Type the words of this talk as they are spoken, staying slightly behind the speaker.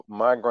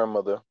my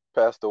grandmother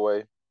passed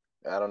away.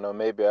 I don't know,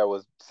 maybe I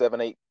was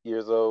 7, 8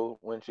 years old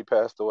when she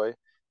passed away,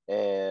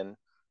 and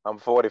I'm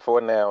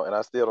 44 now, and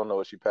I still don't know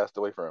what she passed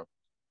away from.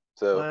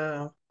 So,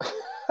 Wow.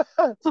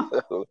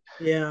 so,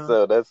 Yeah.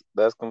 so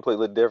that's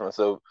completely different.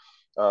 So,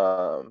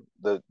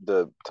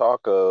 the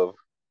talk of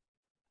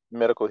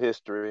medical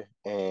history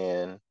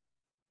and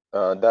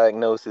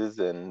diagnosis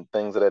and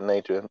things of that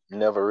nature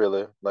never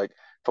really like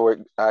for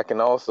I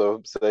can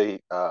also say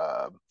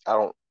I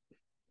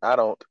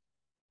don't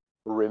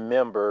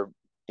remember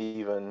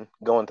even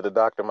going to the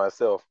doctor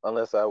myself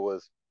unless I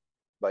was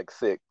like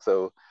sick.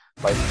 So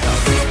like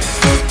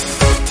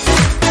how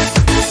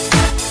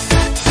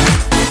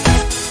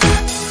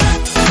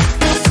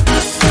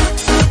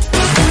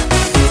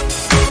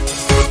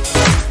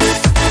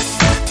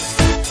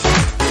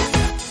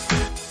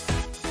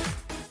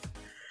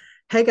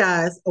Hey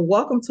guys,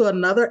 welcome to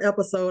another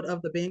episode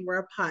of the Being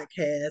Rare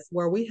podcast,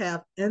 where we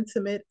have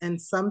intimate and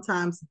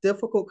sometimes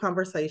difficult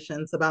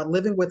conversations about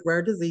living with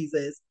rare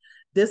diseases,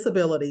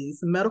 disabilities,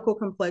 medical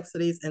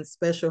complexities, and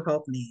special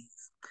health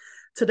needs.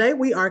 Today,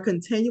 we are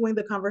continuing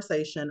the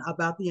conversation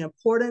about the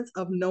importance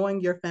of knowing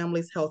your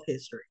family's health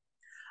history.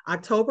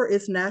 October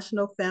is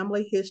National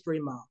Family History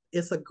Month.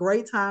 It's a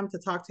great time to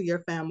talk to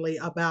your family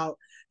about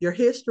your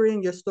history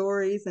and your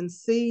stories and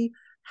see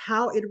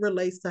how it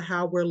relates to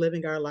how we're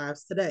living our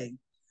lives today.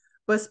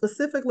 But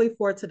specifically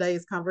for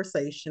today's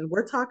conversation,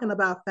 we're talking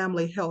about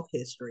family health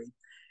history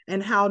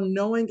and how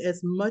knowing as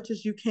much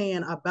as you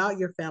can about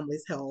your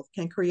family's health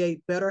can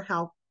create better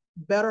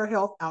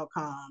health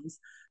outcomes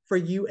for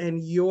you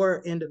and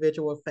your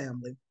individual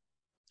family.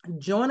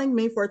 Joining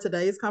me for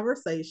today's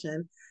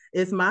conversation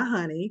is my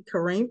honey,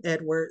 Kareem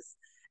Edwards,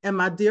 and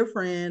my dear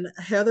friend,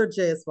 Heather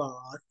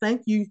Gjesvold.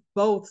 Thank you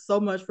both so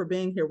much for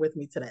being here with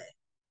me today.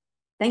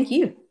 Thank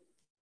you.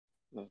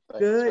 thanks for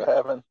Good.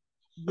 having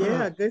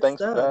Yeah, good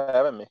thanks for stuff.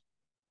 having me.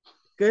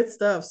 Good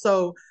stuff.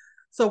 So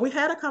we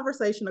had a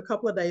conversation a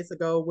couple of days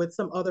ago with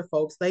some other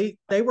folks. They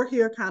were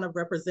here kind of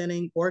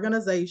representing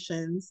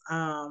organizations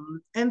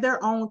and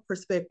their own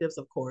perspectives,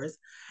 of course.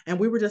 And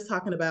we were just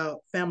talking about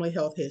family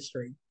health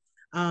history.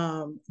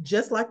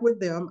 Just like with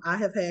them, I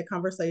have had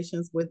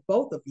conversations with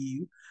both of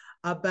you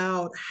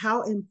about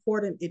how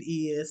important it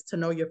is to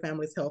know your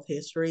family's health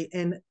history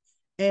and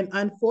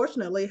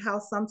unfortunately how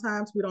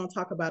sometimes we don't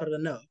talk about it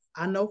enough.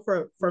 I know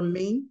for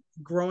me,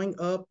 growing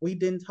up,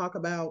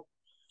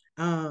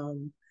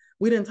 um,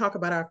 we didn't talk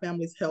about our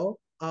family's health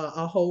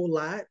a whole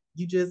lot.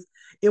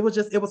 It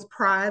was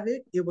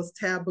private. It was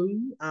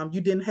taboo.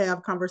 You didn't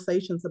have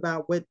conversations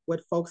about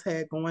what folks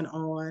had going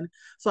on.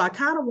 So I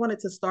kind of wanted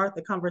to start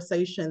the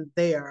conversation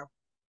there.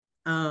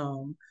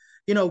 Um,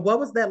 what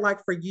was that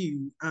like for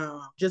you?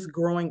 Just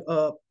growing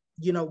up,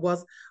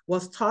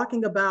 was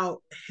talking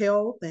about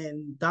health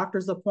and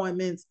doctor's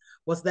appointments,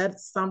 was that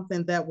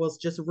something that was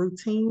just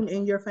routine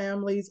in your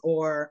families,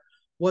 or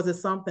was it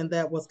something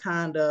that was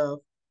kind of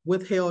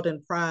withheld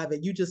in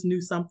private? You just knew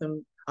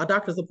something, a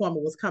doctor's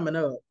appointment was coming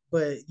up,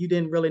 but you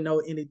didn't really know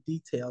any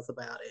details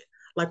about it.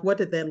 Like, what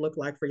did that look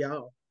like for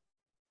y'all?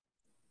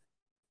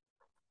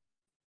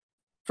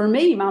 For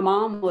me, my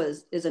mom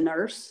is a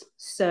nurse,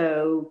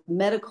 so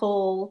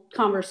medical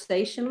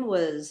conversation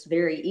was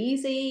very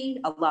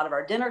easy. A lot of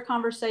our dinner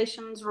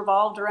conversations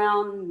revolved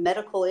around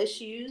medical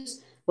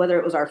issues, whether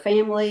it was our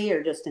family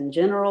or just in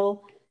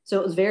general. So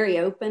it was very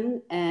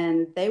open,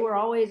 and they were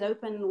always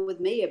open with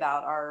me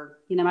about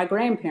my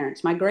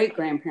grandparents, my great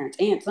grandparents,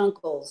 aunts,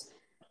 uncles,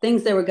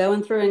 things they were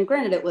going through. And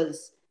granted, it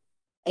was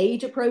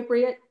age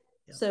appropriate,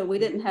 Yeah. so we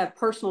didn't have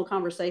personal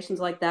conversations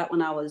like that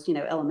when I was,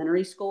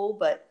 elementary school,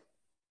 but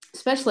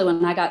especially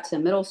when I got to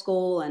middle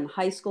school and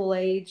high school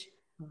age,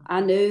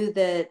 I knew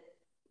that,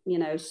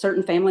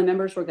 certain family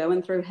members were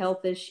going through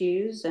health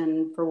issues.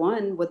 And for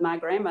one, with my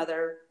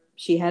grandmother,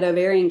 she had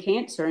ovarian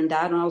cancer and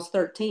died when I was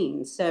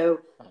 13.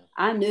 So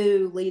I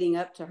knew leading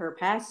up to her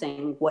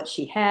passing what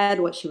she had,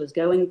 what she was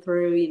going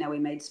through. We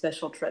made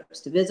special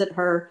trips to visit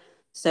her.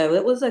 So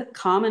it was a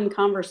common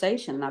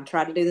conversation. And I've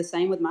tried to do the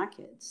same with my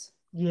kids.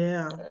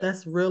 Yeah,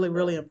 that's really,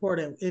 really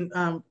important.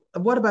 And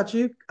what about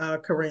you,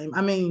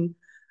 Kareem?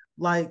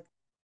 Like,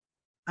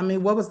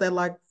 what was that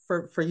like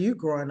for you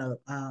growing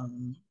up?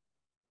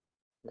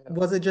 Yeah,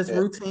 Was it just yeah,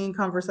 routine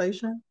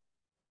conversation?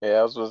 yeah.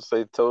 I was going to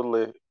say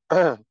totally,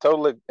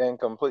 totally and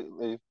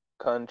completely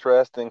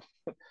contrasting.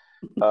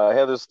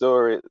 Heather's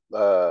story.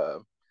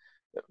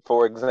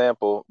 For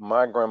example,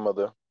 my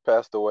grandmother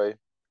passed away.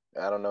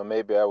 I don't know,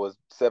 maybe I was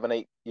 7,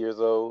 8 years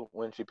old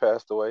when she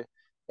passed away,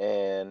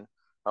 and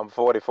I'm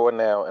 44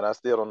 now, and I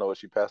still don't know what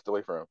she passed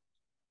away from.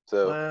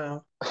 So,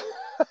 Wow.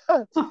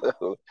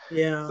 so,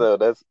 Yeah. so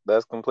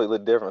that's completely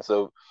different.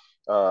 So,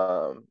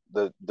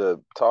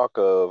 the talk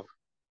of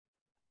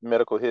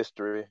medical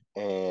history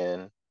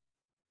and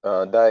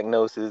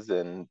diagnosis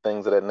and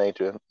things of that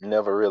nature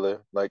never really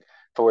like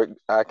for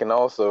I can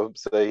also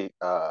say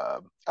I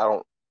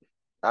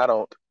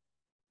don't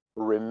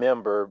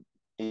remember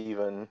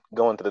even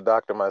going to the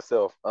doctor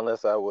myself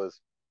unless I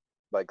was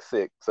like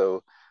sick.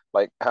 So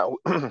like how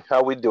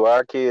how we do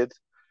our kids,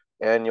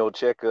 annual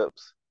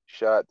checkups,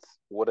 shots,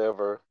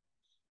 whatever.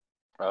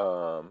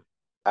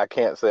 I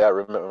can't say I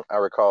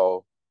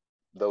recall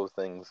those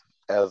things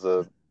as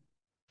a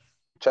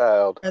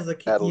child, As a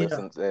kid, yeah.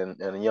 adolescence,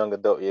 and a young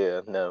adult.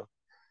 Yeah, no,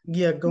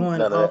 Yeah, going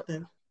none of that.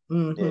 often.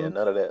 Yeah,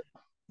 none of that.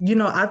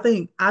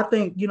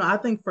 I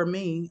think for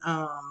me,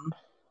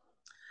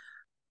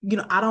 you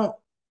know,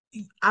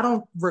 I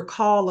don't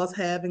recall us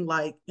having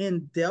like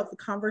in-depth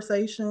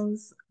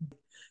conversations.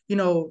 You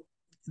know,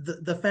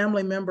 the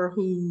family member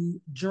who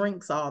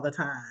drinks all the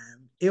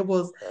time.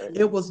 Right,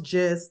 It was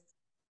just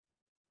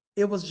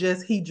it was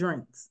just he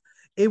drinks.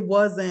 It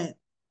wasn't,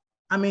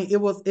 I mean,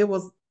 it was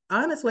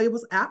honestly it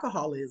was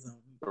alcoholism.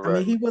 I mean,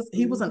 right,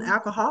 he was an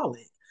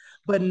alcoholic,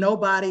 but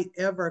nobody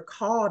ever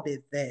called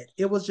it that.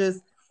 It was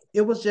just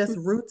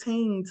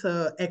routine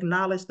to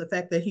acknowledge the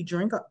fact that he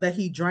drank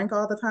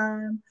all the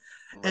time.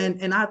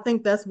 right. And I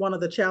think that's one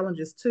of the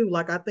challenges too.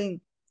 Like I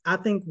think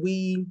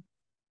we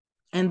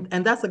and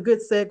that's a good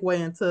segue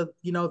into,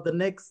 you know, the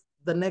next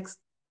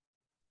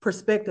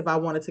perspective I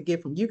wanted to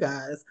get from you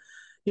guys.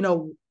 You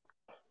know,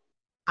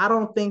 I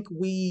don't think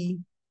we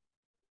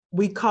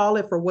call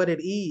it for what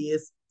it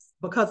is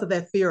because of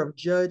that fear of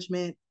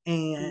judgment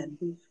and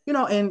Mm-hmm. you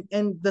know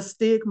and the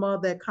stigma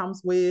that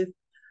comes with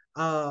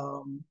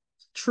um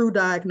true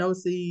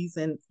diagnoses.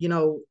 And you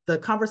know, the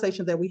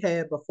conversation that we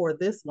had before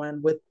this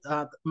one with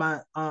my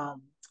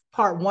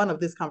part one of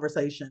this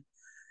conversation,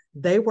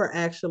 they were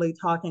actually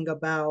talking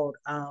about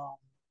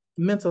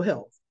mental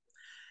health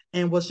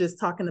and was just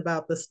talking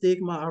about the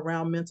stigma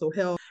around mental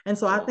health. And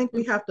so I think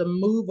we have to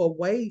move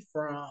away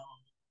from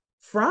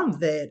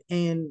that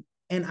and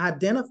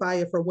identify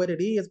it for what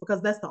it is,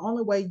 because that's the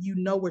only way you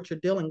know what you're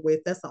dealing with.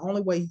 That's the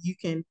only way you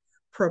can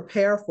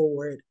prepare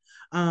for it.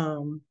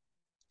 Um,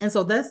 and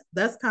so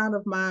that's kind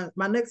of my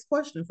next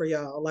question for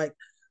y'all. Like,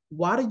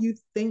 why do you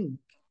think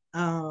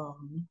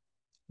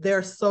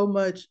there's so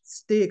much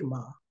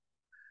stigma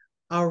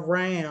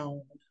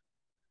around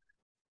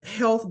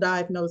health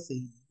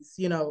diagnoses?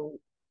 You know,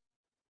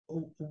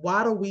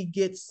 why do we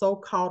get so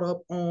caught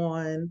up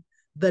on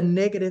the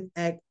negative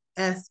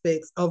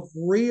aspects of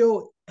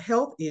real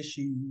health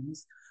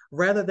issues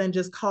rather than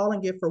just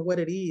calling it for what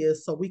it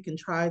is, so we can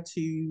try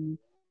to,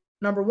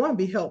 number one,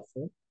 be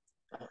helpful,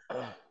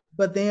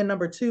 but then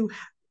number two,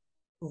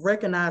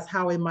 recognize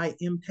how it might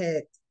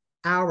impact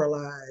our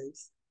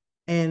lives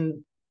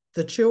and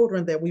the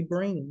children that we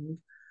bring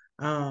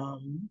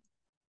um,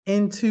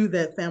 into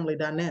that family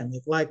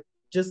dynamic. Like,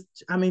 just,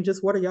 I mean,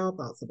 just what are y'all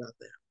thoughts about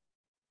that?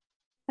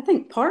 I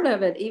think part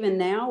of it, even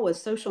now with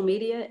social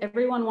media,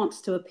 everyone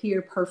wants to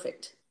appear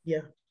perfect.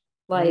 Yeah.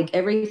 Like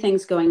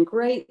everything's going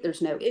great.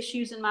 There's no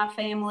issues in my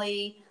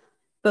family.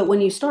 But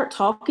when you start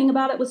talking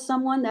about it with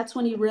someone, that's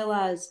when you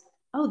realize,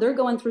 oh, they're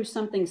going through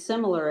something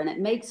similar. And it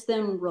makes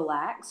them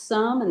relax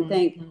some and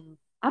think, Mm-hmm.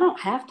 I don't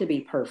have to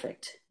be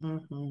perfect.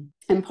 Mm-hmm.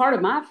 And part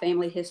of my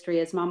family history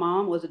is my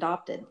mom was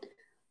adopted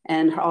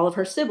and all of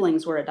her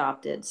siblings were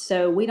adopted.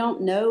 So we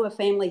don't know a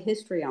family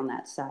history on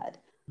that side.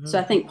 So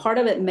I think Mm-hmm. part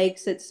of it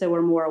makes it so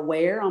we're more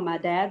aware on my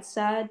dad's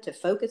side to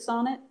focus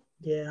on it.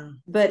 Yeah.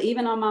 But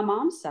even on my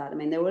mom's side, I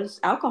mean, there was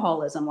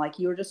alcoholism, like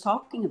you were just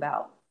talking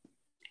about.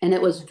 And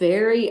it was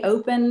very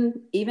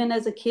open, even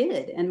as a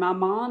kid. And my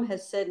mom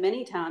has said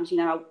many times, you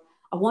know,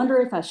 I wonder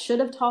if I should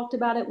have talked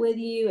about it with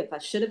you, if I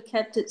should have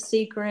kept it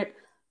secret,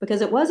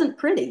 because it wasn't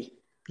pretty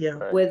Yeah.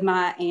 Right, with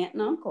my aunt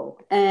and uncle.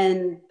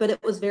 And, but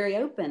it was very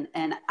open.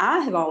 And I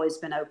have always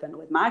been open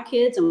with my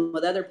kids and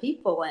with other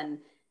people. And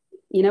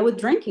you know, with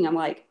drinking, I'm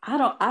like,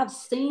 I've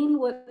seen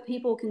what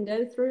people can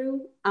go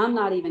through. I'm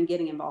not even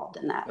getting involved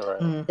in that.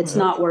 right, It's Mm-hmm.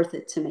 right, not worth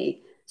it to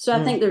me. So I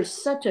Mm-hmm. think there's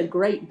such a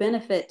great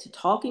benefit to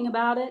talking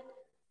about it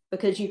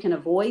because you can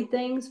avoid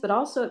things, but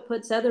also it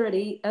puts other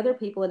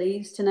people at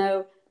ease to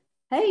know,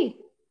 hey,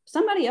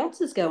 somebody else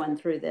is going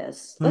through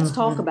this. Let's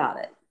talk Mm-hmm. about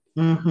it.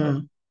 Mm-hmm.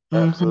 Mm-hmm.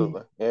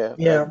 absolutely. Yeah, I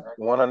Yeah.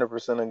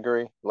 100%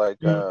 agree. Like,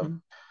 Mm-hmm.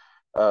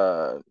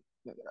 uh,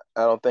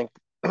 I don't think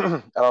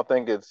I don't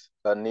think it's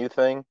a new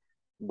thing,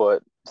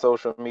 but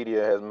social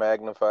media has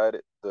magnified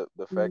it. The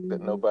fact that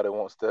Mm-hmm. nobody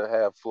wants to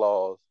have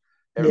flaws,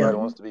 Yeah. everybody Mm-hmm.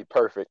 wants to be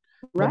perfect.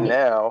 But Mm-hmm. Right.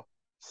 now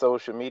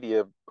social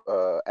media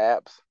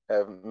apps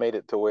have made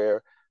it to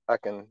where I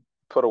can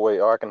put away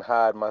or I can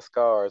hide my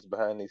scars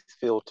behind these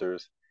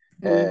filters,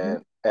 Mm-hmm.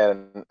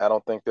 and I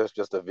don't think that's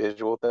just a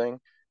visual thing,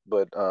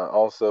 but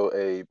also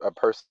a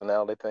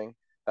personality thing.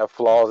 I have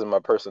flaws in my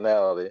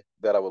personality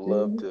that I would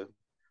love Mm-hmm. to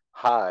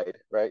hide,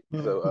 right?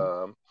 So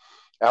Mm-hmm.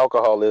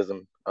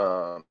 alcoholism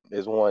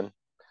is one.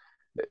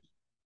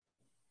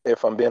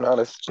 If I'm being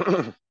honest,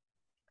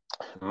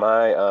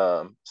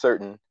 my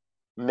certain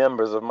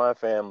members of my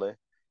family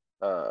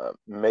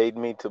made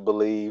me to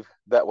believe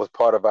that was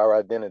part of our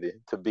identity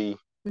to be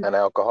an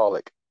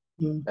alcoholic,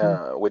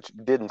 Mm-hmm. which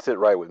didn't sit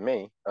right with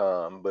me.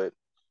 But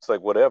it's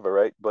like whatever,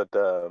 right? But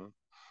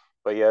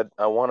yeah,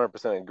 I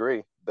 100%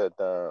 agree that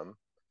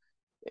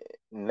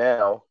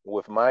now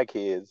with my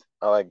kids,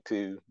 I like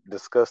to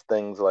discuss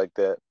things like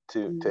that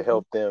to Mm-hmm.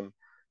 help them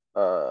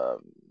um,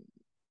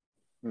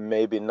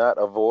 maybe not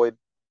avoid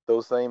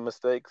those same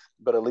mistakes,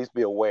 but at least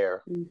be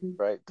aware, Mm-hmm.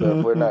 right? So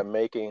if we're Mm-hmm. not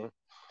making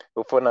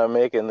if we're not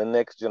making the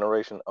next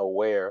generation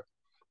aware,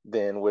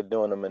 then we're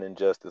doing them an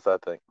injustice, I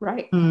think.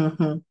 Right.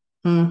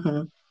 Mm-hmm.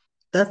 Mm-hmm.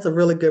 That's a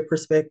really good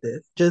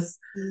perspective. Just,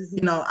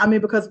 I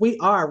mean, because we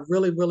are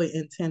really, really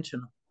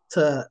intentional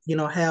to,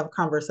 have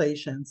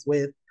conversations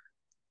with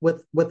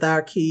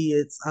our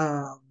kids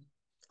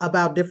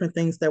about different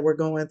things that we're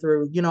going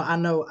through. I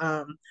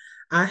know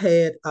I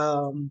had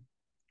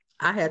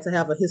I had to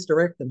have a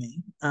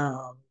hysterectomy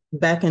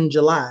back in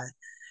July,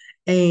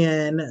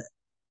 and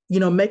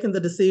making the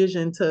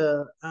decision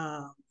to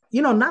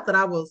not that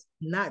I was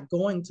not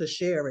going to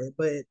share it,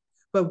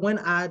 but when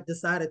I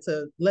decided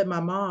to let my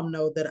mom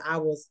know that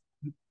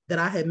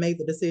I had made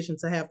the decision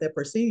to have that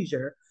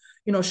procedure,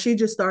 she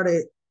just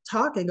started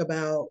talking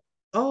about,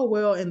 oh,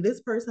 well, and this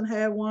person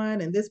had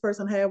one, and this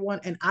person had one,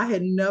 and I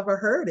had never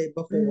heard it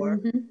before.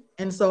 Mm-hmm.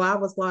 And so I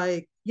was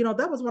like,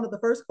 that was one of the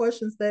first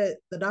questions that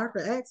the doctor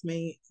asked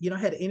me,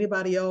 had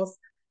anybody else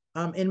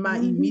in my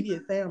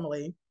immediate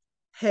family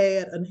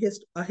had a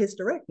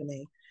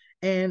hysterectomy.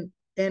 And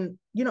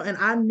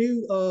I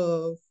knew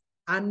of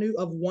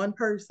one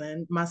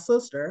person, my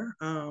sister.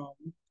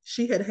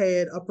 She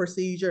had a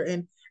procedure,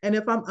 and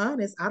if I'm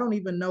honest, I don't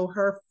even know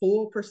her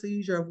full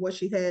procedure of what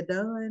she had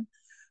done.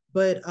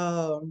 But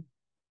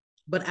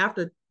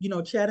after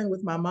chatting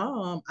with my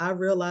mom, I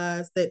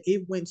realized that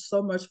it went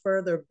so much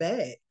further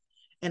back,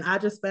 and I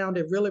just found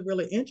it really,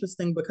 really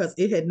interesting because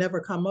it had never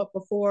come up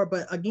before.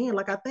 But again,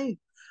 like I think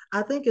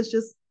it's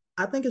just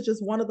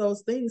one of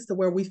those things to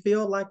where we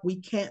feel like we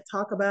can't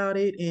talk about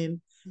it,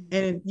 and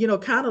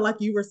kind of like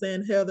you were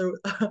saying, Heather,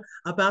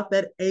 about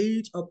that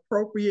age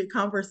appropriate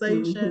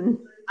conversation.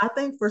 Mm-hmm. I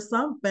think for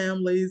some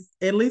families,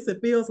 at least it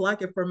feels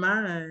like it for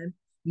mine,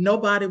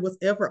 nobody was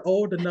ever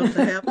old enough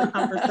to have the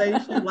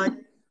conversation.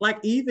 Like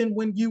even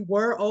when you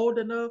were old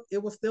enough,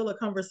 it was still a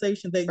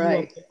conversation that you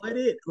Right.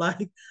 avoided.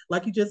 Like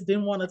you just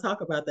didn't want to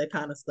talk about that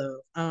kind of stuff.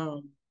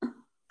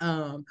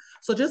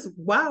 So just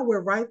while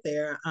we're right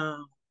there,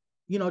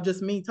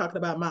 just me talking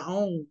about my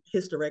own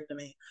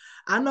hysterectomy,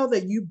 I know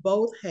that you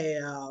both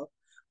have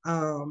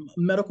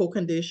medical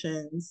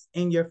conditions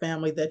in your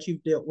family that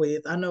you've dealt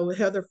with. I know,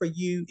 Heather, for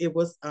you, it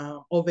was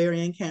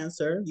ovarian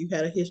cancer. You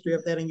had a history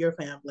of that in your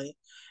family.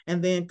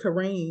 And then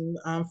Kareem,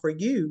 for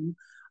you,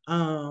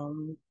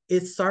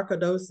 it's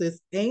sarcoidosis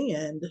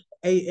and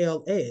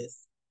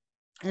ALS.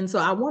 And so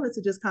I wanted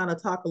to just kind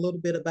of talk a little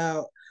bit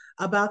about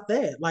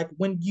that. Like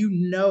when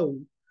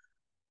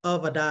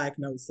of a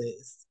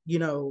diagnosis,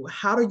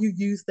 how do you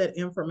use that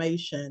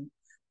information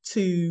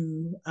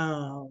to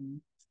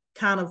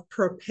kind of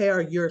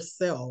prepare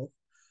yourself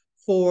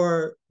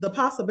for the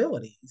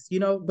possibilities,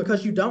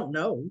 because you don't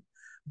know.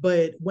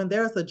 But when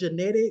there's a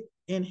genetic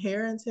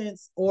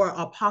inheritance or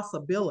a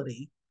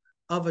possibility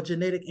of a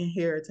genetic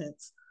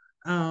inheritance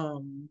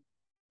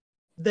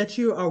that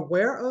you're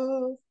aware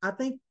of, I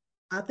think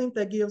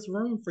that gives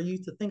room for you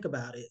to think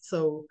about it.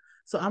 So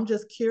I'm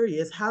just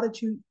curious, how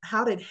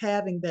did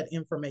having that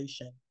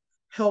information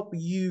help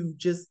you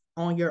just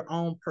on your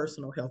own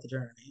personal health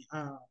journey?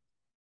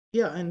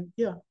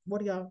 Yeah, what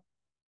do y'all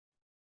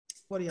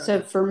So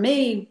got? for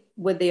me,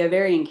 with the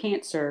ovarian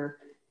cancer,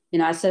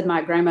 I said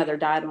my grandmother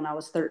died when I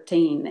was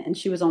 13, and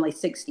she was only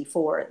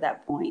 64 at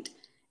that point.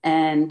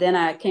 And then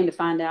I came to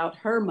find out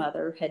her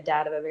mother had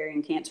died of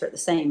ovarian cancer at the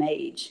same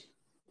age.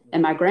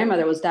 And my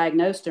grandmother was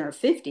diagnosed in her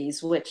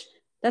 50s, which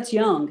that's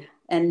young.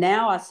 And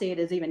now I see it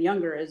as even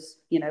younger as,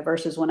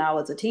 versus when I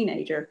was a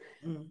teenager.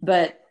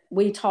 But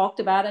we talked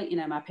about it,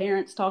 my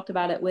parents talked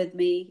about it with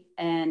me.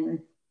 And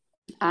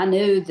I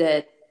knew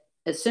that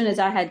as soon as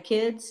I had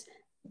kids,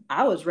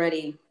 I was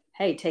ready.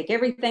 Hey, take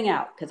everything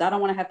out because I don't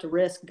want to have to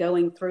risk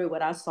going through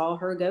what I saw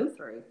her go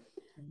through.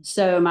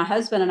 So my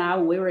husband and I,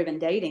 when we were even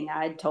dating,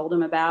 I had told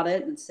him about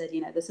it and said,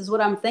 this is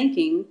what I'm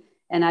thinking.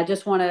 And I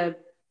just want to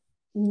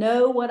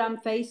know what I'm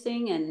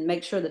facing and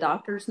make sure the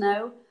doctors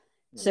know.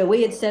 So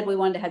we had said we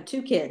wanted to have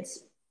 2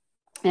 kids.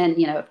 And,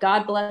 if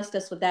God blessed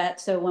us with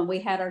that. So when we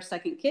had our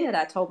second kid,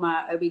 I told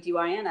my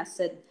OBGYN, I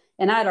said,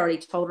 and I'd already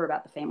told her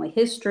about the family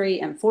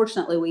history. And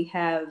fortunately, we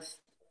have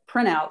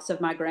printouts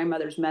of my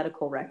grandmother's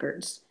medical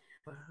records.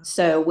 Wow.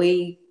 So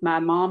my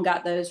mom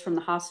got those from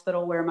the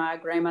hospital where my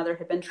grandmother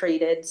had been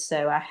treated.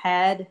 So I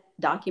had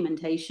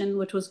documentation,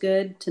 which was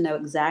good to know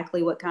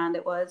exactly what kind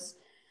it was.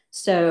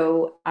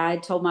 So I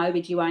told my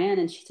OBGYN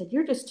and she said,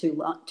 you're just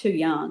too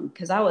young,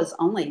 because I was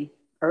only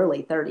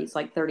early 30s,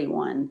 like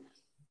 31.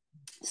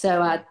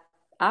 So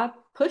I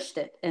pushed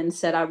it and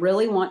said, I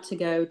really want to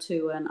go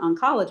to an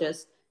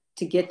oncologist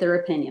to get their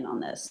opinion on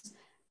this.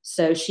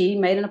 So she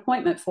made an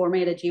appointment for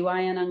me at a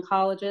GYN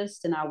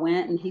oncologist, and I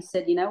went, and he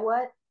said, you know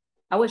what?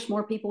 I wish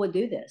more people would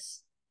do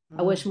this.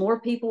 I wish more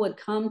people would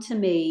come to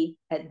me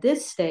at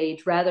this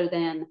stage rather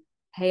than,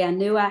 hey, I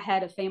knew I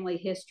had a family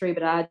history,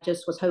 but I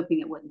just was hoping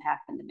it wouldn't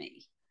happen to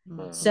me.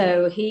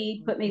 So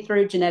he put me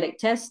through genetic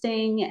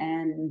testing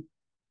and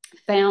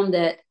found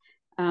that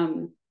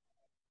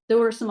there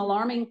were some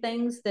alarming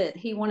things that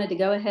he wanted to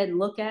go ahead and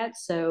look at.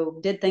 So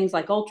did things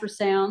like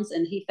ultrasounds,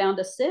 and he found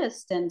a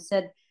cyst and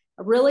said,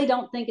 I really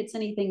don't think it's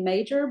anything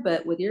major,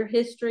 but with your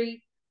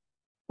history,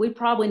 we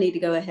probably need to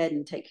go ahead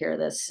and take care of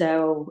this.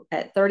 So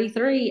at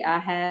 33, I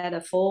had a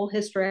full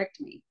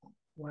hysterectomy.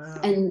 Wow.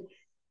 And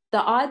the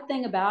odd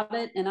thing about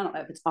it, and I don't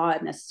know if it's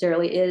odd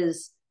necessarily,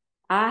 is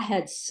I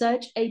had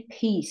such a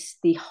peace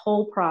the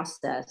whole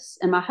process.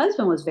 And my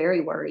husband was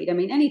very worried. I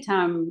mean,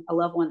 anytime a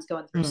loved one's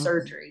going through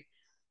surgery,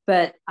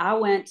 but I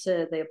went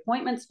to the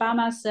appointments by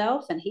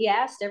myself, and he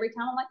asked every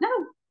time. I'm like, no,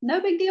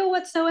 no big deal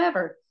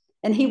whatsoever.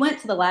 And he went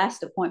to the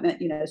last appointment,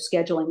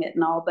 scheduling it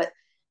and all. But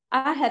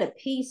I had a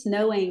peace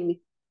knowing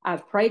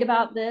I've prayed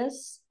about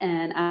this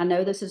and I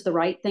know this is the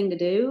right thing to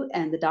do.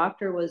 And the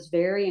doctor was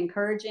very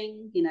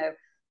encouraging,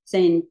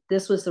 saying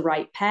this was the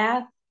right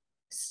path.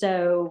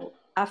 So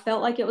I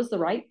felt like it was the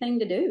right thing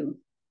to do.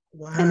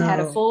 Wow. And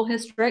had a full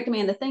hysterectomy.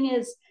 And the thing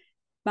is,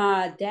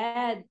 my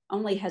dad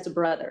only has a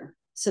brother.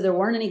 So there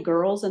weren't any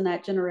girls in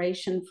that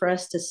generation for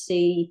us to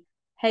see,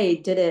 hey,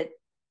 did it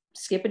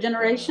skip a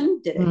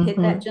generation? Did it hit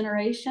that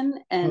generation?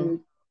 And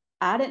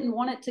I didn't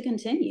want it to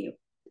continue.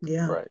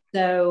 Yeah. Right.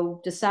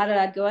 So decided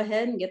I'd go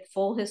ahead and get the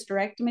full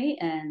hysterectomy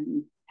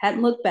and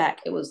hadn't looked back.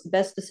 It was the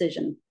best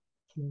decision.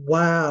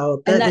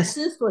 Wow. And that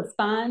cyst was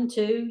fine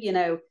too,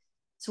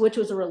 so which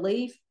was a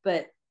relief,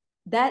 but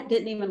that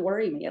didn't even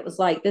worry me. It was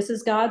like, this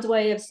is God's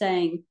way of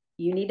saying,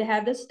 you need to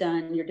have this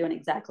done. You're doing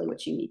exactly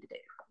what you need to do.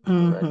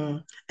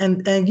 Right.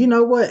 And you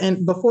know what?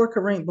 And before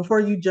Kareem, before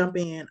you jump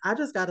in, I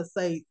just got to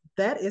say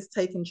that is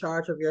taking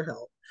charge of your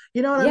health.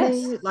 You know what I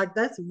mean? Like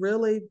that's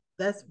really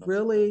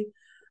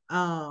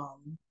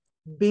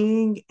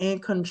being in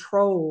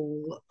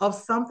control of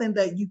something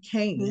that you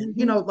can.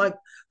 Like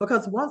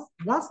because once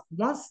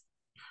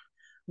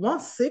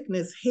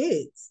sickness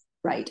hits,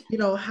 right?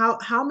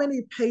 How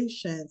many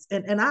patients,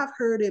 and I've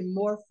heard it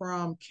more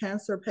from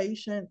cancer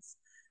patients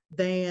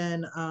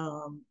than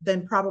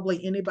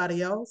probably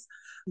anybody else,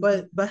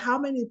 but how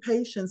many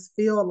patients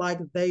feel like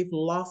they've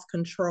lost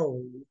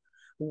control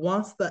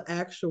once the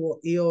actual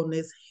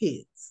illness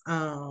hits?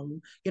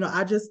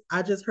 I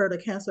just heard a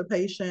cancer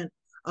patient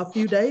a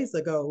few days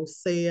ago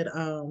said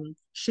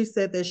she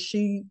said that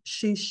she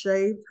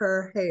shaved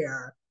her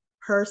hair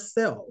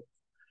herself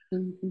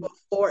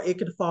before it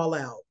could fall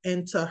out.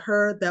 And to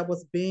her, that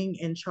was being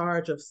in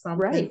charge of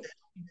something that she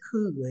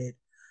could,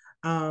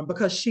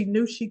 because she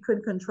knew she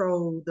couldn't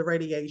control the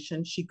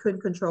radiation. She couldn't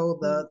control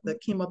the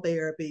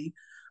chemotherapy.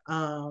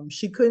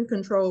 She couldn't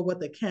control what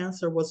the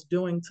cancer was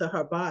doing to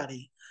her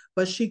body,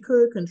 but she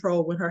could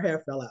control when her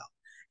hair fell out.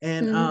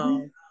 And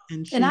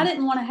and I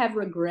didn't want to have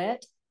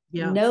regret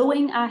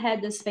knowing I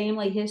had this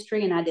family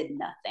history and I did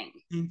nothing.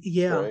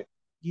 Right.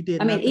 You did.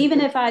 I mean,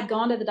 even if I'd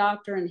gone to the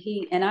doctor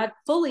and I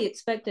fully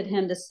expected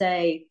him to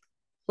say,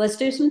 let's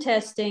do some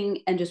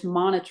testing and just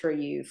monitor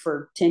you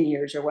for 10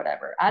 years or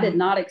whatever. I did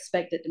not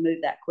expect it to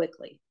move that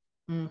quickly.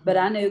 But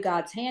I knew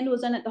God's hand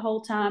was in it the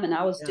whole time, and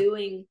I was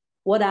doing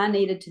what I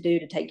needed to do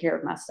to take care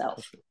of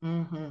myself.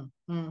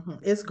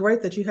 It's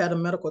great that you had a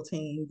medical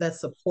team that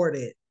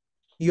supported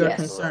your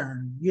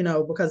concern,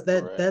 because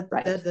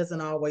that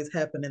doesn't always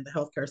happen in the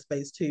healthcare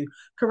space too.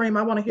 Kareem,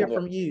 I want to hear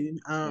from you.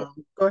 Go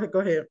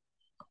ahead.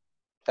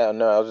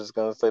 No, I was just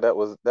gonna say that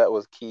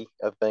was key.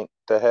 I think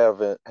to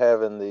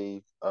having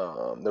the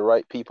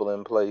right people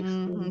in place.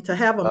 To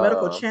have a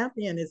medical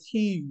champion is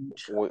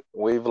huge.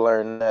 We've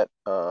learned that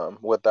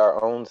with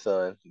our own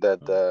son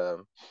that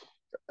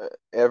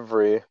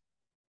every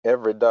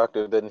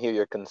doctor doesn't hear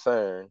your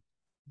concern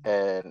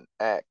and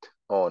act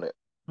on it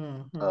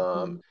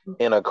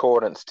in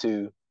accordance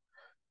to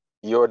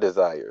your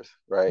desires,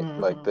 right?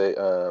 Like they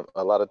a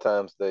lot of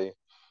times they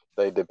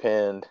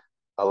depend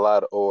a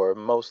lot or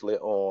mostly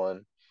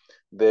on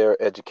their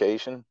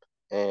education,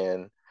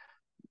 and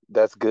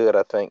that's good,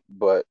 I think.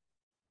 But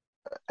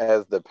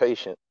as the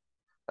patient,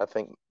 I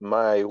think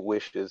my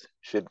wishes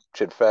should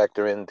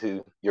factor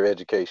into your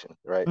education,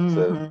 right?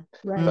 So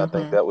I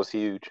think that was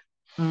huge.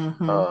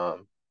 But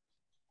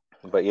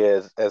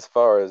yeah, as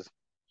far as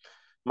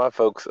my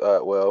folks,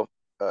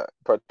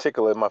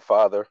 particularly my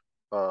father,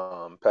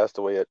 passed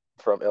away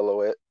from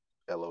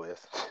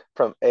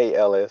from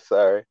ALS,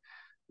 sorry.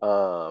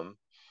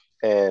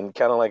 And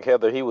kind of like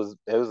Heather, he was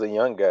a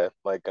young guy.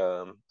 Like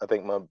I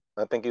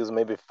think he was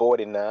maybe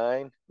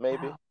 49,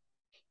 maybe.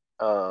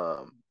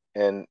 Wow.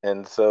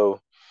 And so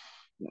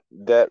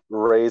that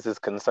raises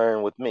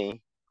concern with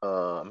me.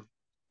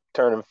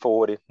 Turning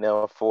 40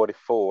 now,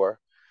 44.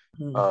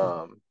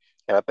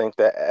 And I think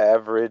the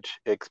average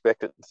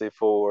expectancy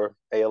for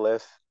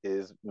ALS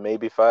is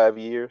maybe 5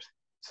 years.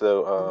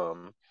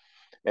 So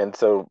and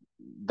so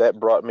that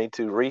brought me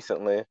to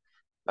recently,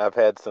 I've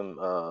had some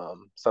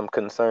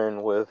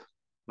concern with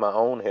my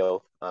own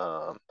health,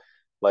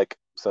 like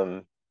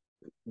some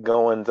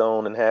goings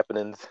on and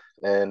happenings,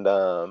 and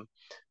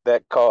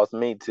that caused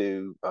me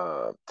to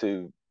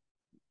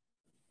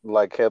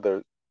like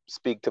Heather,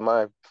 speak to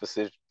my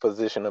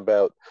physician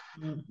about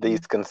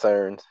these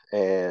concerns,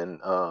 and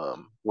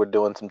we're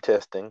doing some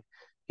testing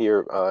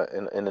here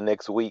in the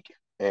next week,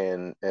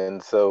 and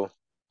so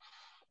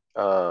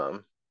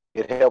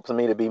it helps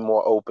me to be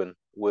more open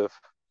with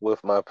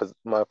my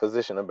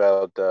physician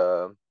about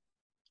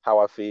how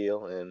I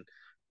feel and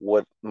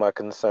what my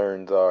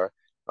concerns are.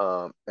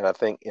 And I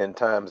think in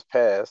times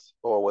past,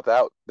 or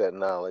without that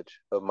knowledge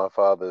of my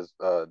father's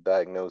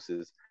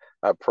diagnosis,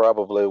 I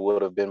probably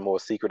would have been more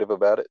secretive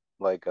about it,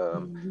 like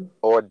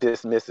or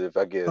dismissive,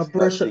 I A guess, not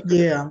brush, secretive.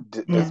 yeah.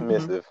 Mm-hmm.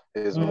 Dismissive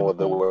is more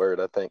the Mm-hmm. word,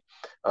 I think.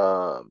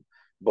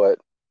 But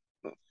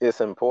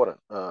it's important.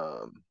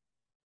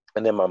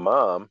 And then my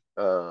mom,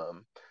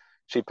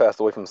 she passed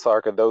away from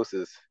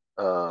sarcoidosis,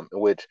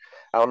 which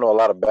I don't know a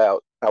lot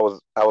about. I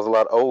was a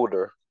lot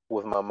older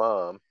with my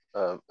mom,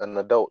 an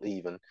adult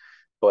even,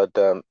 but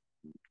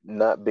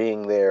not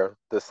being there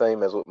the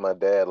same as with my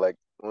dad. Like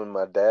when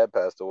my dad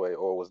passed away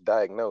or was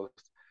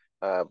diagnosed,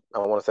 I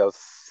want to say I was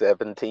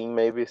 17,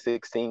 maybe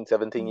 16,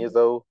 17 years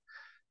old.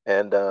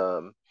 And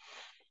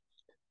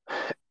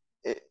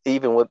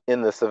even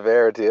within the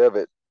severity of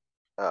it,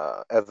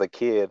 as a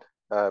kid,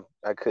 I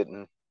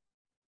couldn't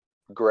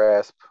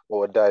grasp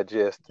or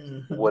digest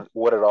Mm-hmm.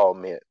 what it all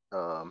meant.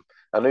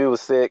 I knew he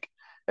was sick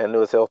and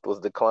knew his health was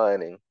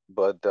declining,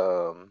 but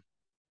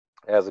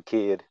as a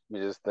kid,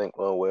 you just think,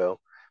 oh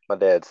well, my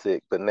dad's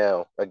sick. But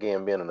now,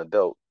 again, being an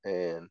adult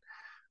and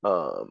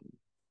um,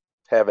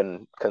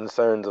 having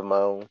concerns of my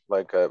own,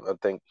 like uh, I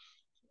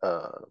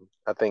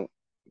think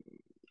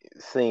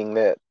seeing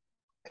that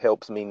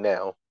helps me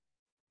now.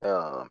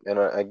 And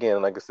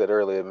again, like I said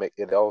earlier,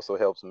 it also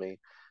helps me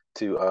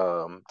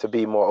to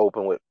be more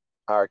open with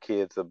our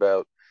kids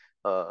about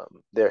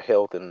their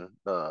health and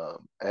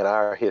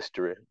our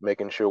history,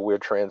 making sure we're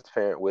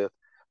transparent with,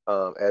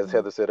 as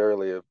Heather said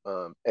earlier,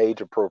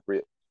 age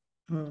appropriate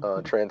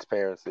Mm-hmm.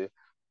 transparency.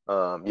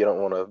 You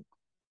don't want to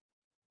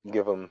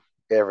give them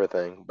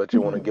everything, but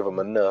you want to give them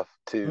Mm-hmm. enough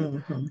to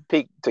Mm-hmm.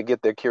 pique to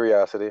get their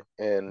curiosity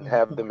and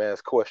have Mm-hmm. them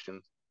ask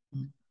questions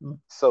Mm-hmm.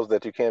 so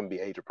that you can be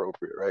age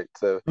appropriate, right?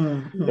 So you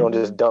Mm-hmm. don't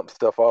just dump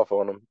stuff off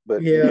on them,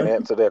 but you can Yeah.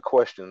 answer their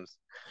questions.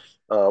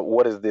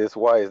 What is this?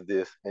 Why is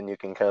this? And you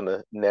can kind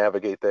of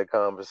navigate that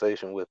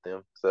conversation with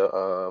them.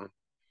 So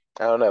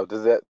I don't know.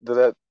 Does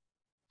that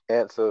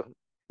answer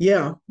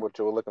Yeah. what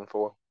you were looking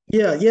for?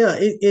 Yeah. Yeah.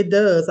 It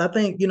does. I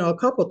think, a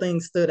couple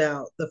things stood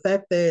out. The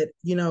fact that,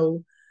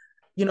 you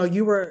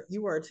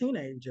were a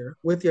teenager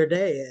with your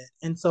dad,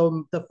 and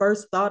so the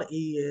first thought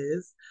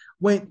is,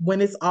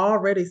 when it's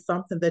already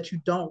something that you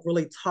don't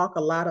really talk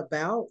a lot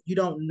about, you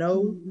don't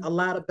know Mm-hmm. a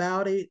lot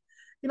about it,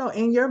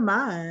 in your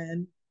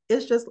mind,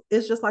 it's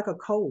just like a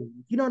cold.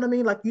 You know what I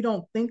mean? Like, you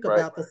don't think Right.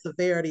 about the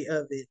severity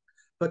of it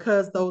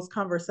because those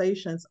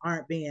conversations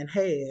aren't being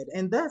had.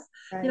 And that's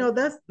you Right. know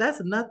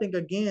that's nothing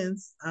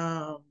against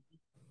our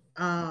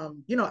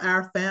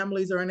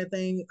families or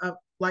anything.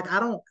 Like, I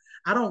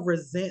don't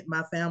resent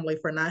my family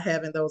for not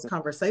having those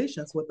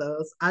conversations with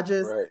us.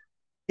 Right.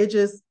 It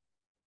just,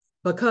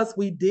 because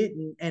we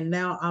didn't, and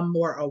now I'm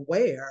more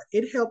aware,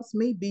 it helps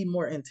me be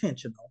more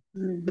intentional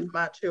with Mm-hmm.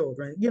 my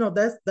children.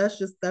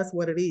 That's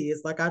what it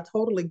is. Like, I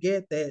totally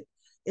get that.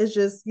 It's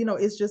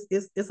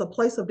a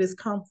place of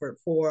discomfort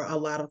for a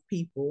lot of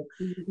people,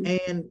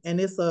 Mm-hmm. and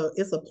it's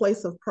a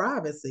place of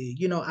privacy.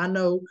 I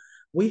know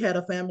we had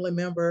a family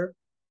member,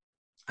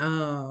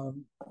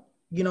 um,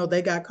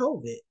 they got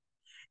COVID,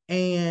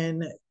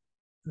 and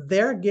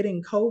they're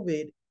getting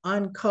COVID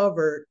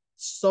uncovered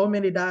so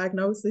many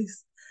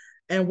diagnoses.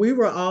 And we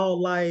were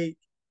all like,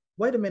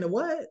 wait a minute,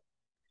 what?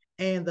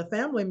 And the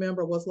family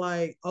member was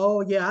like,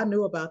 oh yeah, I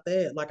knew about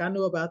that. Like, I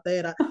knew about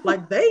that.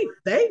 Like,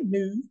 they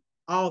knew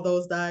all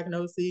those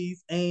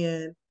diagnoses,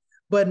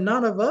 but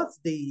none of us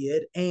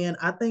did. And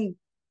I think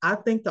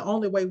the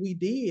only way we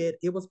did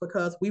it was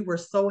because we were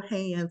so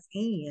hands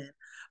in,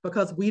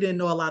 because we didn't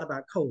know a lot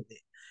about COVID.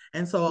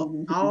 And so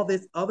Mm-hmm. all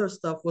this other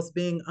stuff was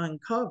being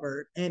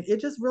uncovered, and it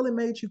just really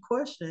made you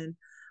question,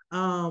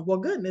 well,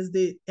 goodness,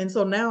 and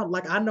so now,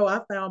 like, I know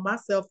I found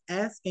myself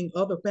asking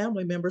other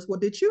family members, well,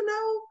 did you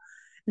know?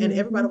 And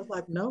everybody Mm-hmm. was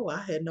like, no, I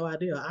had no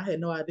idea. I had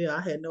no idea.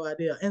 I had no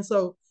idea. And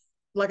so,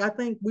 like, I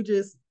think we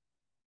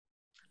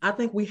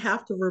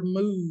have to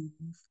remove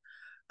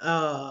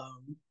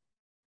um,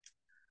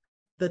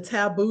 the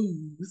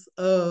taboos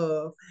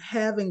of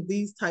having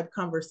these type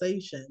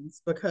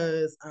conversations,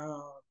 because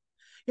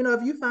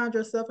if you find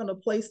yourself in a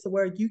place to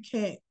where you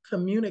can't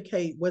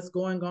communicate what's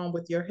going on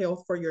with your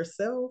health for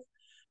yourself,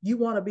 you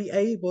want to be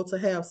able to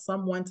have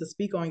someone to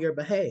speak on your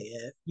behalf.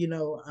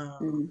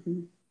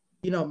 Mm-hmm.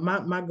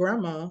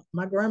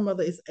 My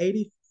grandmother is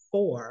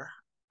 84.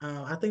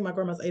 I think my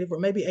grandma's 84,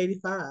 maybe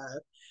 85.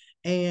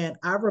 And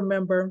I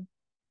remember,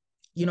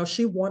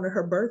 she wanted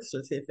her birth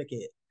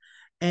certificate,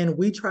 and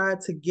we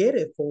tried to get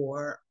it for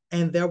her,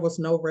 and there was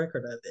no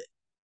record of it.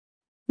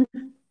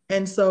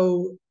 And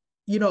so,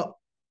 you know,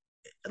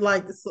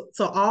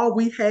 so all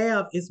we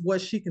have is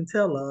what she can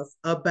tell us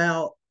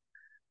about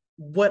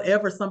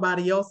whatever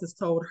somebody else has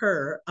told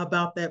her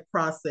about that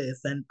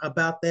process, and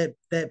about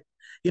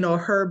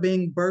her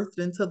being birthed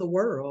into the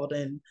world,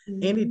 and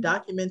any Mm-hmm.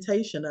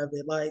 documentation of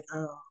it. Like,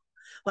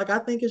 I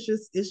think it's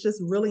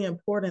just really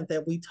important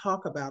that we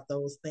talk about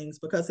those things,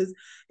 because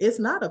it's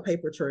not a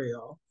paper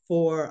trail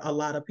for a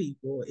lot of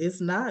people.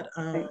 It's not.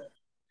 Right.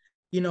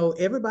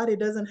 Everybody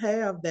doesn't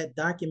have that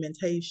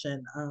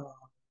documentation.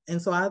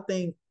 And so I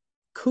think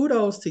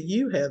kudos to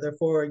you, Heather,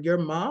 for your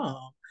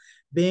mom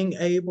being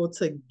able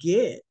to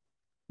get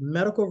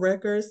medical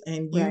records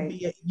and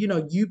Right.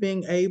 you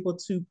being able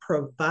to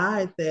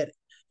provide that,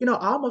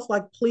 almost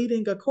like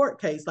pleading a court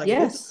case, like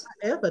this is Yes.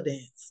 my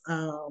evidence.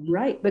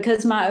 Right.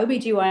 Because my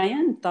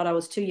OBGYN thought I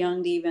was too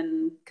young to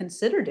even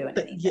consider doing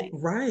Yeah, anything.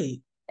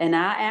 right. And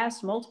I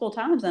asked multiple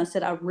times and I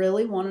said, I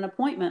really want an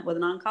appointment with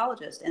an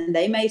oncologist. And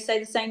they may say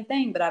the same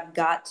thing, but I've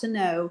got to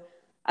know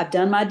I've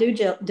done my due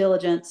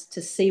diligence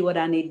to see what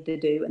I need to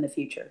do in the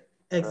future.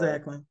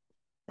 Exactly.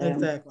 Um,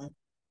 Exactly.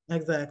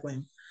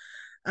 Exactly.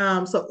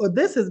 So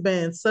this has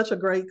been such a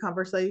great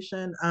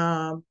conversation.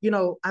 I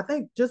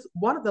think just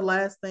one of the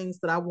last things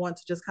that I want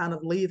to just kind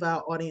of leave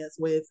our audience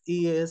with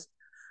is,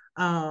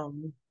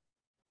 um,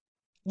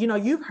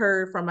 you've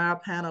heard from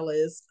our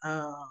panelists,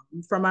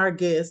 from our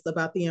guests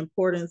about the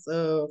importance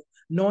of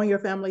knowing your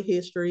family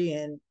history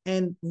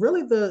and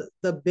really the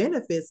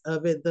benefits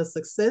of it, the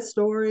success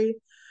story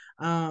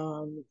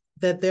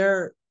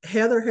that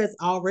Heather has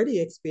already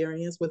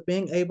experienced with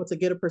being able to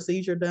get a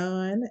procedure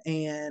done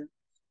and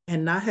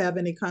not have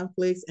any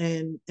conflicts,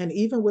 and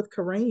even with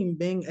Kareem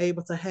being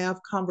able to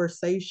have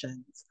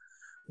conversations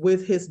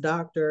with his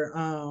doctor,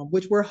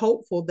 which we're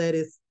hopeful that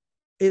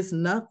is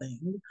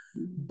nothing,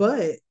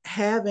 but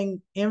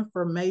having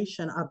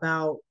information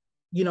about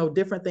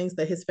different things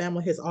that his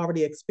family has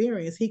already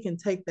experienced. He can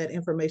take that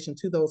information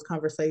to those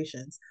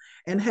conversations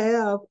and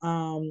have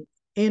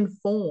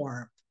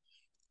informed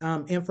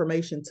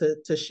information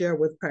to share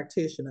with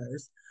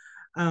practitioners.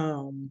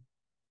 um,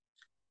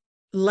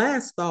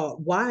 Last thought,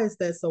 why is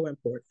that so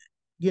important?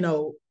 you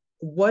know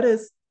what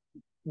is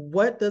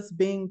what does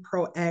being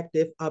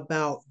proactive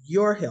about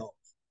your health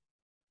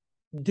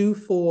do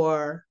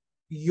for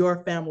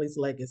your family's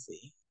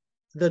legacy,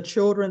 the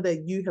children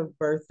that you have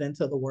birthed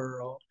into the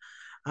world?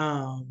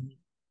 um,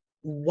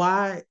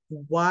 why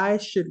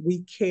should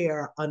we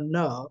care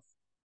enough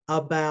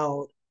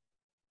about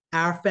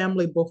our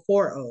family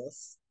before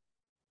us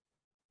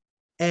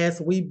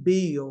as we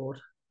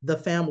build the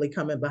family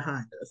coming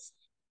behind us?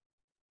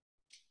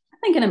 I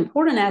think an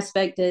important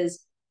aspect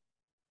is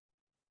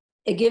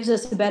it gives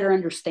us a better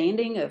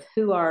understanding of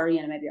who our,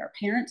 maybe our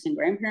parents and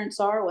grandparents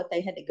are, what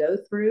they had to go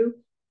through.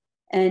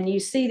 And you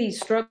see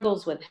these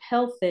struggles with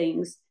health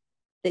things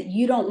that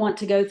you don't want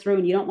to go through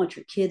and you don't want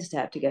your kids to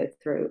have to go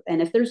through.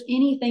 And if there's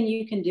anything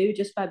you can do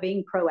just by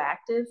being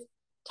proactive,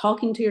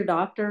 talking to your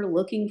doctor,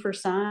 looking for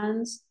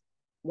signs,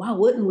 why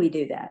wouldn't we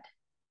do that?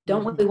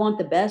 Don't Mm-hmm. we want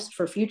the best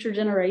for future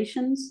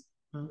generations?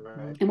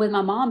 Mm-hmm. And with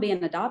my mom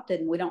being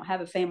adopted and we don't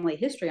have a family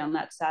history on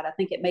that side, I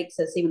think it makes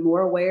us even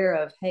more aware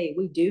of, hey,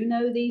 we do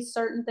know these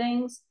certain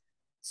things.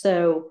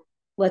 So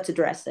let's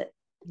address it.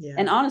 Yeah.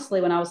 And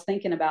honestly, when I was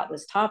thinking about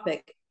this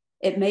topic,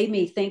 it made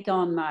me think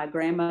on my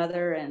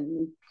grandmother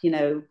and,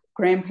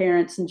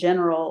 grandparents in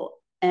general.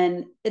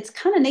 And it's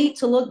kind of neat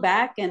to look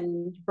back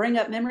and bring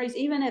up memories,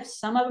 even if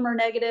some of them are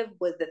negative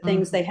with the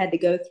things they had to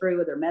go through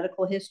with their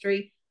medical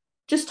history.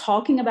 Just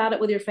talking about it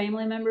with your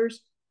family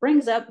members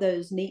brings up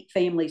those neat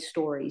family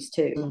stories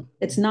too. Mm-hmm.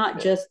 It's not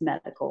just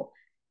medical.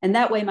 And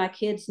that way my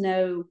kids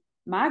know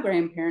my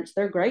grandparents,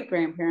 their great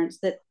grandparents,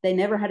 that they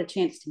never had a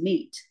chance to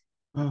meet.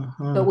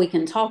 But we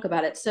can talk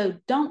about it. So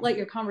don't let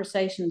your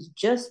conversations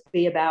just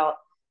be about,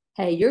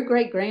 hey, your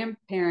great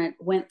grandparent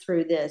went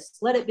through this.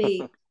 Let it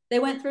be, they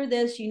went through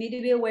this. You need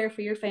to be aware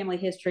for your family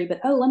history. But,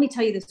 let me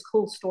tell you this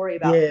cool story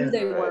about who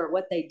they were,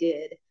 what they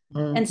did.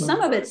 And some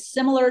of it's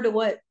similar to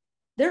what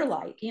they're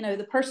like,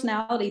 the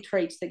personality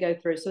traits that go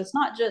through. So it's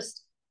not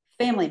just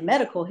family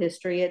medical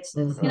history. It's,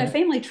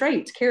 family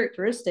traits,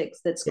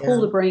 characteristics that's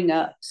cool to bring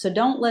up. So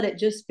don't let it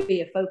just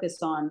be a focus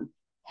on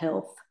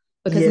health,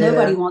 because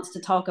nobody wants to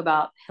talk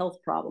about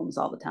health problems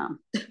all the time.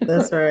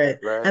 That's right.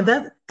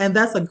 And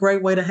that's a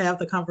great way to have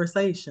the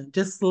conversation.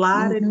 Just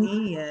slide it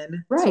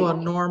in to a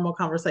normal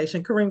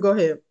conversation. Kareem, go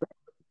ahead.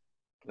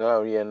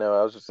 No, yeah, no,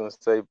 I was just gonna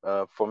say,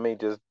 for me,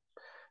 just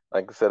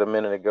like I said a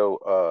minute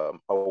ago,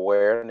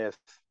 awareness,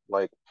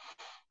 like,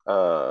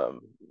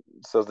 so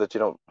that you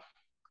don't,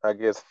 I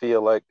guess,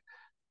 feel like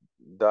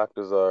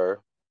doctors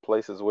are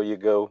places where you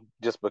go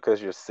just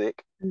because you're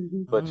sick,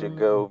 but you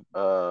go,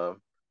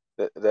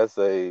 that's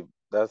the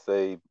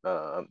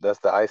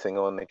icing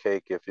on the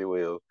cake, if you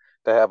will,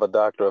 to have a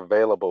doctor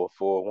available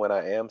for when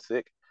I am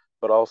sick,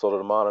 but also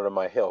to monitor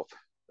my health,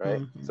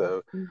 right?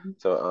 So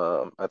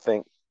I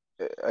think,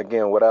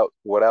 again, without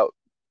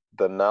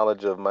the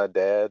knowledge of my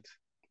dad's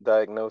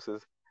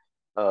diagnosis,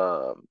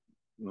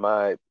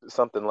 my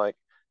something like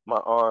my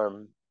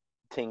arm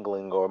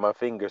tingling or my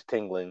fingers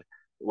tingling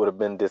would have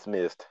been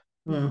dismissed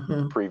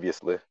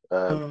previously,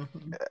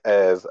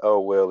 as, oh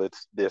well,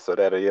 it's this or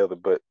that or the other.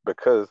 But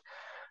because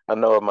I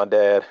know of my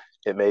dad,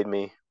 it made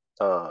me,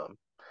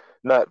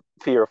 not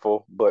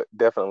fearful, but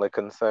definitely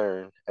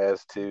concerned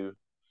as to,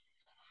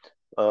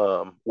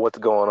 what's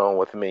going on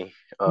with me.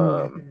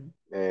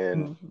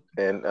 And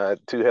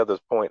to Heather's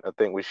point, I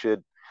think we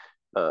should,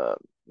 uh,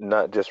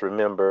 not just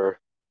remember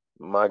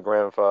my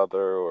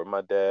grandfather or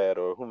my dad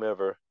or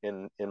whomever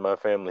in my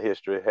family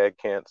history had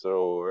cancer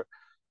or,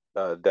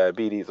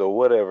 diabetes or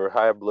whatever,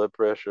 high blood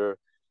pressure,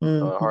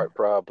 heart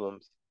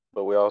problems.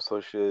 but we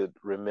also should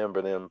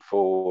remember them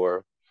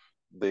for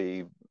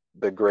the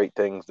great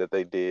things that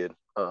they did.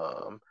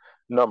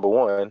 Number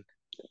one,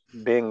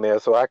 being there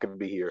so I could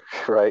be here,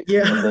 right?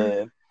 Yeah. And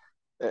then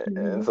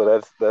Mhm. so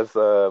that's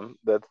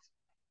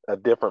a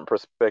different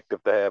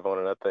perspective to have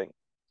on it, I think.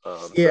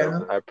 Yeah.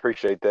 So I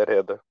appreciate that,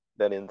 Heather,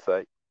 that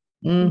insight.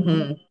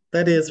 Mm-hmm.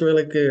 That is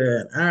really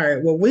good. All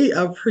right. Well, we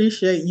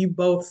appreciate you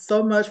both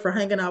so much for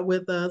hanging out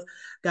with us.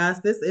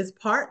 Guys, this is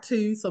part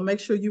 2. So make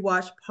sure you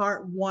watch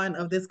part 1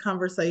 of this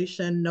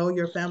conversation, Know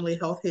Your Family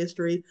Health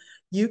History.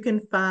 You can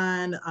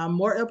find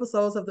more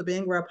episodes of the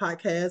Being Well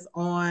podcast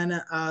on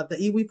the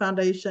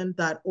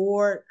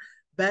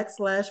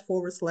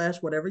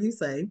iwifoundation.org// whatever you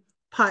say,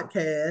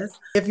 podcast.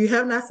 If you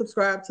have not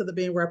subscribed to the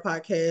Being Well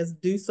podcast,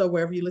 do so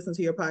wherever you listen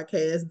to your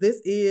podcast. This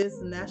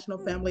is National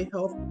Family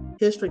Health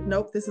History.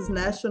 Nope, this is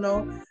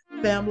National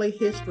Family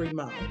History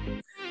Month.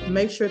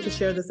 Make sure to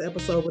share this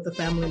episode with a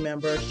family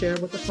member, share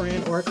it with a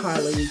friend or a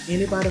colleague,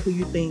 anybody who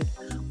you think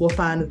will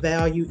find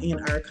value in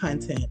our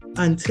content.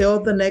 Until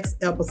the next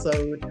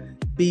episode,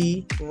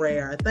 be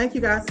rare. Thank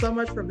you guys so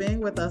much for being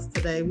with us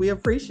today. We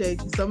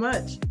appreciate you so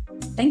much.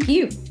 Thank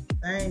you.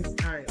 Thanks.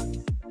 All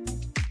right.